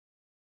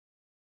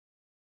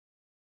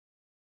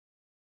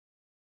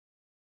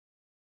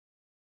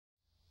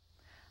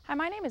Hi,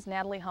 my name is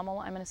Natalie Hummel.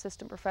 I'm an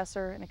assistant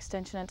professor and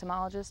extension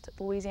entomologist at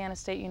the Louisiana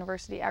State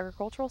University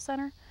Agricultural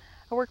Center.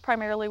 I work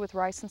primarily with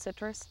rice and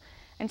citrus.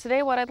 And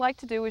today what I'd like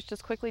to do is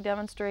just quickly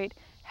demonstrate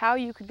how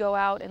you could go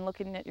out and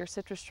looking at your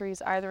citrus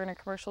trees either in a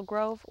commercial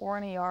grove or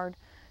in a yard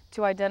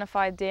to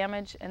identify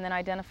damage and then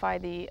identify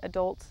the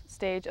adult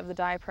stage of the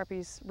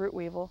Diaprepes root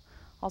weevil,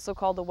 also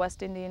called the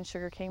West Indian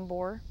sugarcane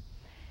borer.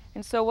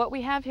 And so what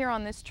we have here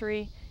on this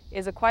tree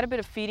is quite a bit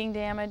of feeding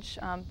damage.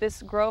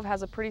 This grove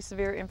has a pretty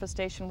severe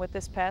infestation with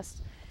this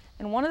pest.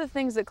 And one of the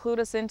things that clued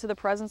us into the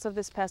presence of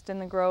this pest in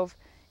the grove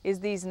is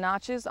these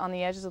notches on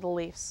the edges of the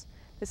leaves.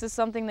 This is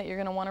something that you're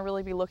going to want to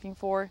really be looking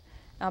for.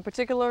 In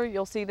particular,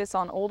 you'll see this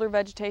on older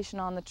vegetation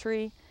on the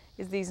tree,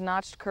 is these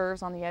notched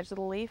curves on the edge of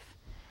the leaf.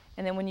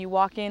 And then when you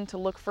walk in to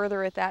look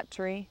further at that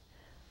tree,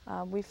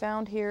 we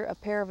found here a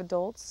pair of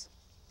adults,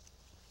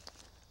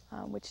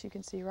 which you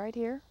can see right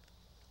here.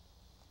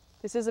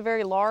 This is a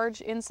very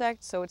large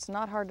insect, so it's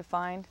not hard to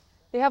find.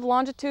 They have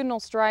longitudinal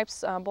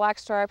stripes, black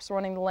stripes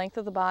running the length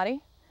of the body.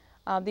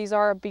 These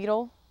are a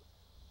beetle.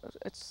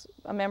 It's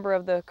a member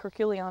of the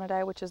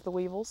Curculionidae, which is the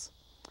weevils.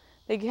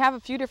 They have a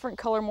few different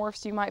color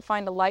morphs. You might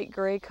find a light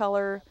gray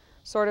color,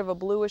 sort of a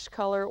bluish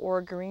color, or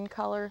a green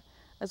color,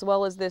 as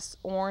well as this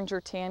orange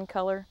or tan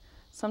color.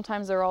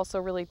 Sometimes they're also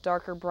really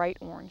darker, bright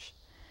orange.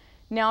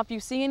 Now, if you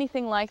see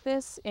anything like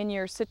this in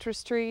your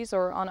citrus trees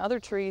or on other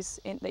trees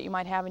that you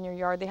might have in your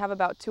yard, they have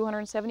about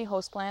 270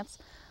 host plants.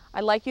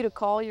 I'd like you to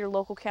call your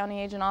local county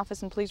agent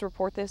office and please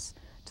report this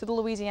to the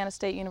Louisiana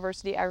State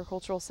University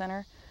Agricultural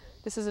Center.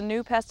 This is a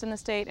new pest in the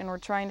state and we're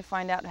trying to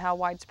find out how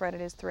widespread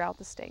it is throughout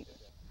the state.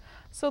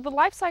 So the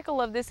life cycle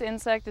of this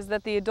insect is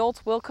that the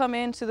adults will come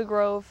into the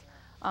grove,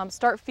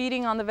 start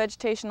feeding on the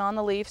vegetation on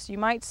the leaves. You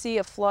might see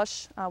a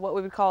flush, what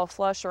we would call a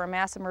flush or a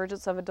mass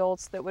emergence of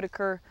adults that would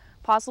occur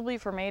possibly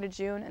from May to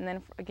June and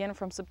then again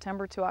from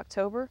September to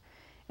October.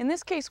 In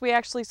this case, we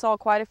actually saw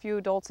quite a few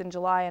adults in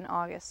July and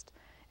August,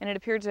 and it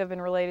appeared to have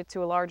been related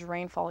to a large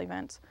rainfall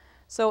event.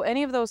 So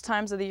any of those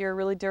times of the year,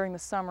 really during the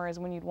summer, is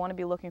when you'd want to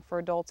be looking for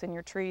adults in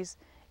your trees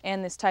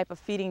and this type of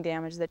feeding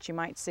damage that you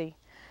might see.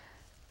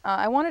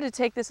 I wanted to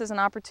take this as an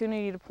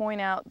opportunity to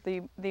point out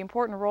the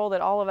important role that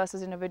all of us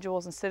as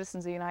individuals and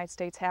citizens of the United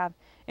States have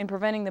in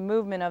preventing the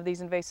movement of these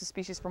invasive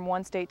species from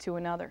one state to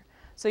another.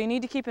 So you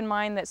need to keep in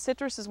mind that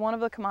citrus is one of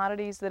the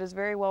commodities that is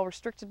very well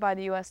restricted by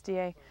the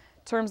USDA, in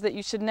terms that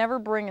you should never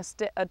bring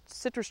a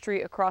citrus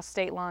tree across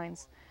state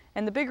lines.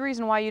 And the big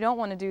reason why you don't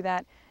want to do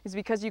that is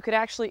because you could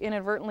actually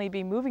inadvertently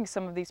be moving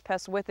some of these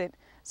pests with it,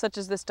 such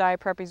as this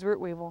Diaprepes root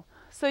weevil.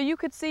 So you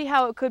could see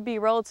how it could be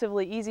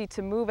relatively easy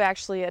to move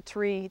actually a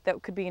tree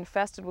that could be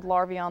infested with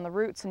larvae on the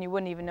roots and you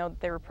wouldn't even know that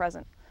they were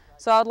present.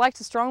 So I'd like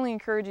to strongly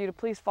encourage you to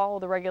please follow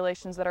the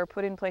regulations that are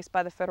put in place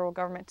by the federal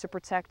government to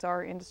protect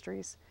our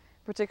industries,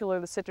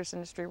 particularly the citrus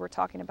industry we're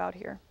talking about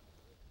here.